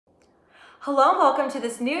Hello and welcome to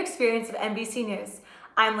this new experience of MBC News.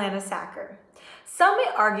 I'm Lana Sacker. Some may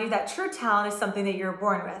argue that true talent is something that you're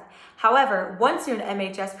born with. However, one student at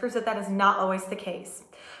MHS proves that that is not always the case.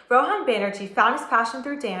 Rohan Banerjee found his passion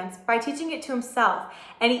through dance by teaching it to himself,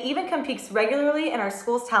 and he even competes regularly in our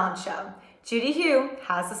school's talent show. Judi Hu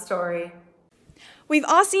has the story. We've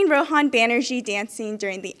all seen Rohan Banerjee dancing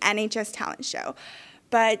during the NHS talent show,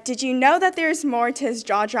 but did you know that there's more to his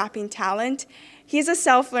jaw-dropping talent? He's a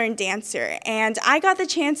self-learned dancer, and I got the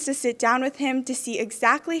chance to sit down with him to see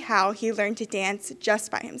exactly how he learned to dance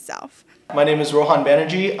just by himself. My name is Rohan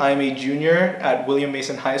Banerjee. I'm a junior at William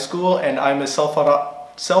Mason High School, and I'm a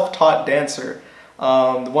self-taught dancer.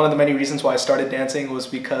 One of the many reasons why I started dancing was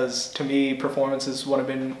because, to me, performances would have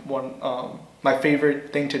been my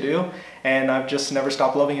favorite thing to do, and I've just never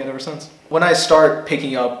stopped loving it ever since. When I start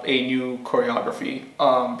picking up a new choreography,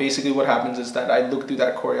 basically what happens is that I look through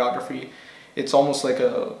that choreography. It's almost like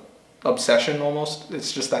a obsession almost.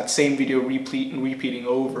 It's just that same video repeating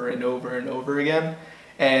over and over and over again.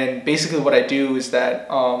 And basically what I do is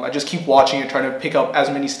that I just keep watching it, trying to pick up as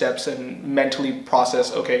many steps and mentally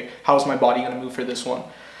process, okay, how's my body gonna move for this one?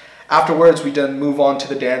 Afterwards, we then move on to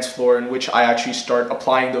the dance floor in which I actually start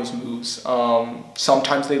applying those moves.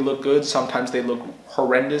 Sometimes they look good, sometimes they look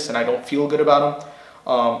horrendous and I don't feel good about them.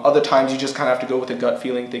 Other times you just kind of have to go with a gut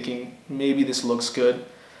feeling thinking, maybe this looks good.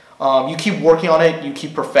 You keep working on it, you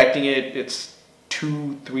keep perfecting it. It's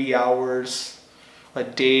 2-3 hours a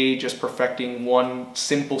day just perfecting one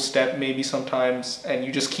simple step maybe sometimes, and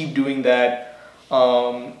you just keep doing that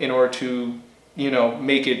in order to, you know,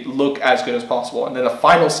 make it look as good as possible. And then the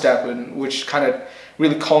final step, which kind of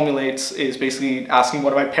really culminates, is basically asking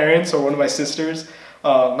one of my parents or one of my sisters,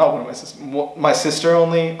 not one of my sisters, my sister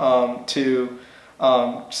only, to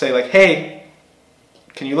say like, hey,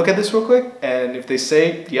 can you look at this real quick? And if they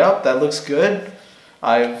say, yep, that looks good,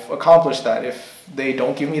 I've accomplished that. If they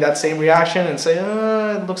don't give me that same reaction and say,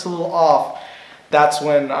 it looks a little off, that's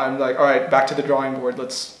when I'm like, all right, back to the drawing board,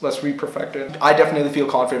 let's re-perfect it. I definitely feel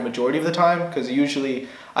confident majority of the time, because usually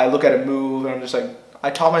I look at a move and I'm just like,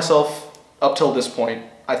 I taught myself up till this point,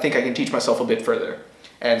 I think I can teach myself a bit further.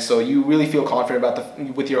 And so you really feel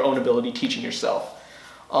confident with your own ability teaching yourself.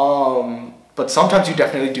 But sometimes you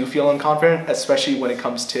definitely do feel unconfident, especially when it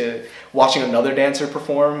comes to watching another dancer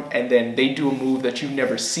perform and then they do a move that you've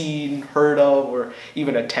never seen, heard of, or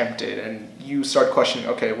even attempted, and you start questioning,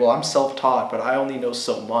 okay, well, I'm self-taught, but I only know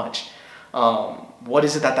so much. What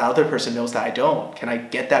is it that the other person knows that I don't? Can I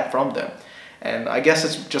get that from them? And I guess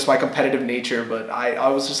it's just my competitive nature, but I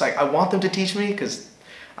was just like, I want them to teach me because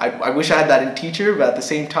I wish I had that in teacher, but at the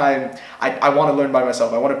same time, I want to learn by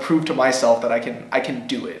myself. I want to prove to myself that I can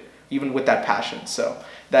do it, even with that passion. So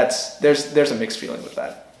there's a mixed feeling with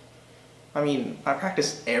that. I mean, I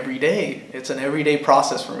practice every day. It's an everyday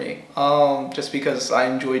process for me, just because I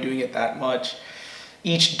enjoy doing it that much.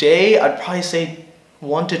 Each day, I'd probably say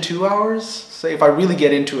 1 to 2 hours. So if I really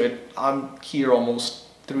get into it, I'm here almost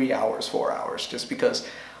 3 hours, 4 hours, just because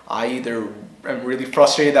I either am really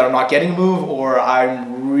frustrated that I'm not getting a move, or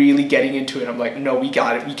I'm really getting into it. I'm like, no, we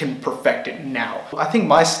got it. We can perfect it now. I think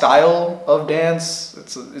my style of dance,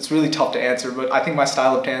 it's really tough to answer, but I think my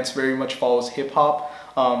style of dance very much follows hip hop,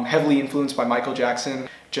 heavily influenced by Michael Jackson.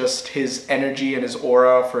 Just his energy and his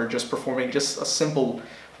aura for just performing just a simple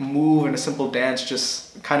move and a simple dance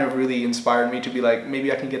just kind of really inspired me to be like,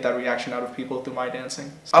 maybe I can get that reaction out of people through my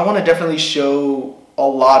dancing. I want to definitely show a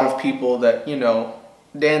lot of people that, you know,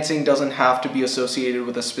 dancing doesn't have to be associated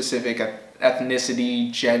with a specific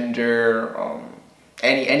ethnicity, gender,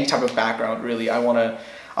 any type of background, really. I want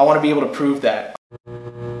to be able to prove that.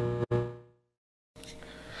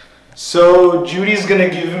 So Judy's gonna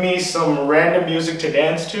give me some random music to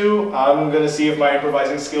dance to. I'm gonna see if my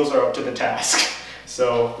improvising skills are up to the task.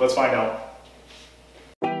 So let's find out.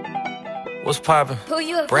 What's poppin'?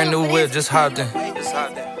 Brand new whip, just hopped in.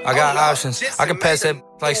 I got options. I can pass that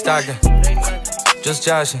like Stockton. Just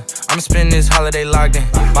joshing, I'm spending this holiday locked in.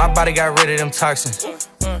 My body got rid of them toxins.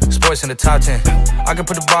 Sports in the top 10. I can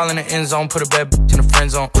put the ball in the end zone, put a bad bitch in the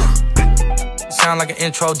friend zone. Sound like an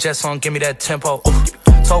intro jet song, give me that tempo.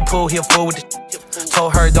 Told Pooh he a fool with the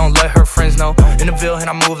told her don't let her friends know. In the Ville and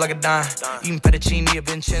I move like a dime. Eating fettuccine at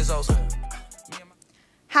Vincenzo's.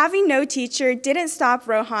 Having no teacher didn't stop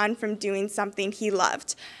Rohan from doing something he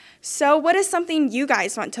loved. So what is something you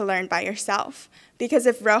guys want to learn by yourself? Because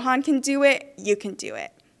if Rohan can do it, you can do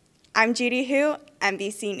it. I'm Judi Hu,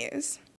 MBC News.